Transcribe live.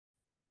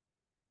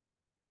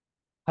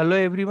Hello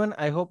everyone,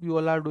 I hope you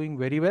all are doing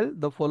very well.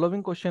 The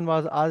following question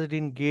was asked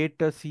in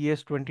GATE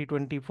CS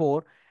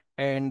 2024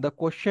 and the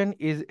question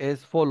is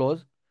as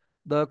follows.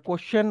 The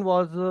question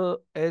was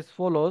as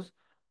follows.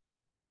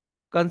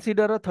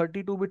 Consider a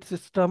 32-bit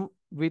system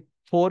with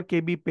 4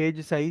 KB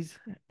page size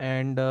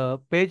and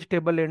page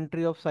table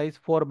entry of size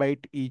 4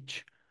 byte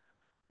each.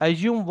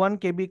 Assume 1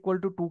 KB equal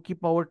to 2 ki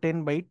power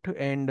 10 byte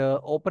and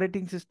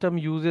operating system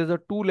uses a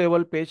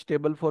two-level page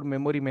table for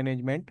memory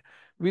management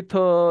with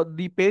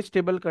the page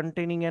table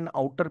containing an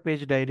outer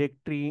page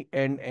directory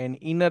and an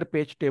inner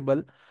page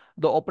table.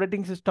 The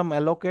operating system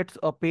allocates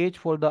a page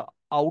for the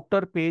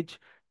outer page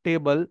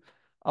table,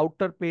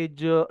 outer page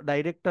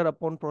director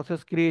upon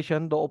process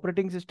creation. The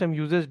operating system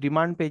uses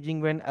demand paging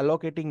when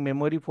allocating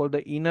memory for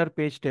the inner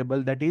page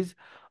table. That is,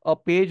 a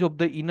page of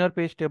the inner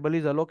page table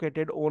is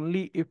allocated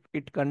only if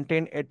it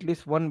contains at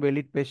least one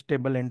valid page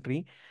table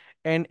entry.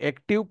 An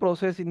active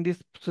process in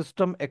this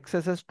system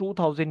accesses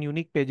 2000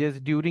 unique pages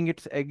during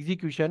its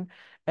execution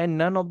and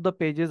none of the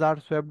pages are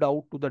swept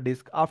out to the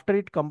disk. After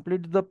it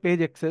completes the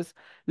page access,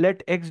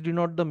 let X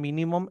denote the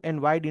minimum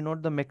and Y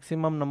denote the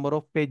maximum number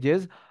of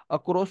pages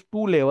across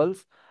two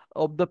levels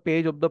of the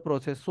page of the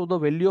process. So the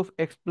value of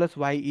X plus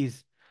Y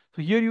is.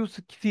 So here you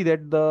see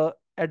that the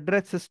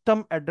address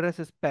system address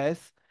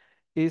space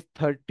is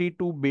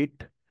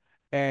 32-bit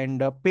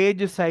and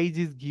page size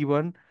is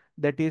given,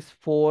 that is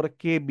 4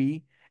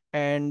 KB,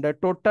 and the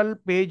total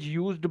page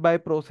used by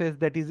process,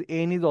 that is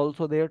n, is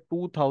also there,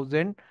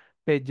 2000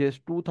 pages,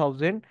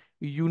 2000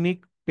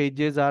 unique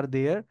pages are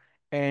there,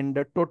 and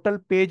the total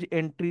page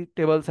entry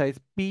table size,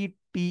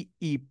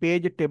 PTE,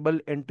 page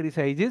table entry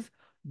size, is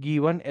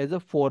given as a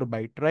 4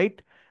 byte,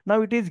 right?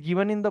 Now it is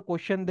given in the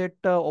question that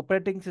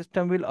operating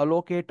system will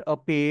allocate a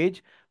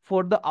page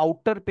for the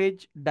outer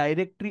page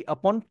directory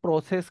upon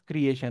process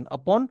creation,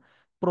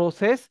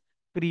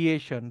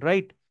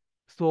 right?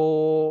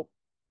 So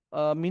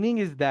meaning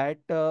is that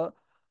the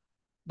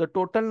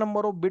total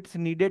number of bits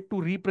needed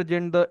to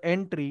represent the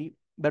entry,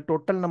 the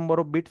total number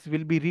of bits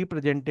will be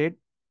represented,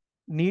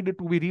 need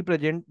to be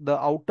represent the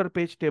outer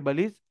page table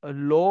is a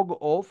log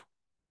of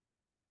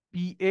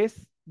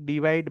PS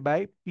divided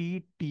by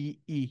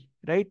PTE,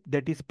 right?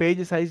 That is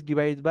page size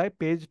divided by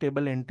page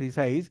table entry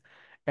size,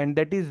 and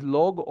that is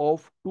log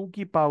of 2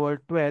 ki power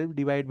 12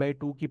 divided by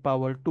 2 ki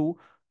power 2.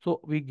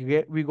 So we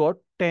got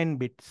 10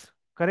 bits,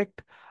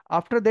 correct?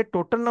 After that,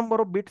 total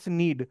number of bits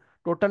needed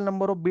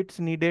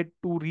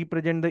to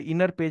represent the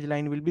inner page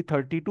line will be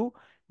 32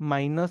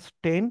 minus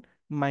 10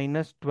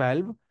 minus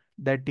 12,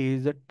 that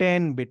is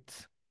 10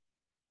 bits.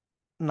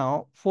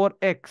 Now for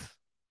X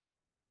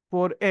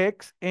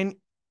and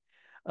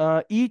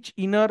each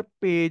inner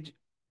page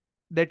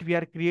that we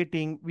are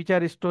creating, which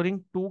are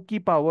storing 2 ki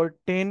power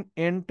 10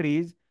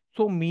 entries.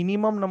 So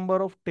minimum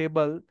number of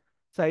table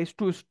size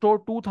to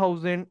store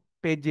 2000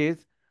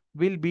 pages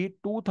will be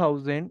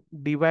 2000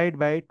 divided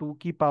by 2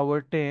 ki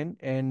power 10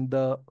 and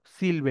the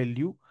seal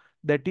value,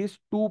 that is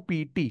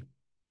 2pt,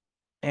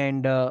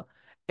 and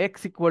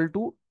X equal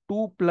to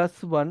 2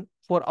 plus 1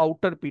 for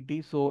outer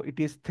PT, so it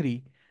is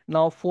 3.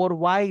 Now for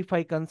Y, if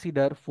I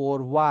consider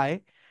for Y,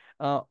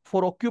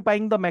 for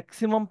occupying the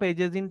maximum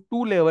pages in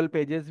two level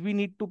pages, we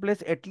need to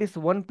place at least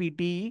one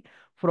PTE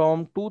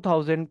from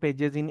 2000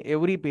 pages in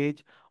every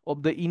page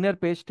of the inner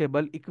page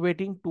table,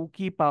 equating 2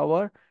 ki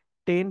power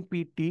 10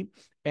 PT,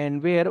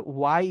 and where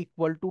Y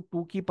equal to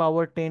 2 ki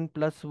power 10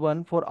 plus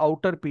 1 for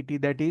outer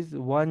PT, that is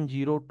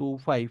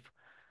 1025.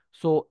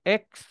 So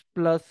X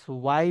plus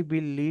Y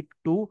will lead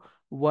to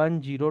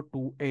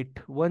 1028.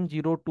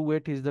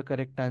 1028 is the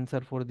correct answer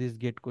for this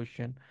GATE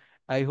question.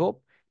 I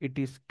hope it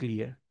is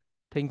clear.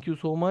 Thank you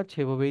so much.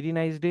 Have a very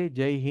nice day.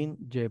 Jai Hind,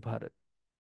 Jai Bharat.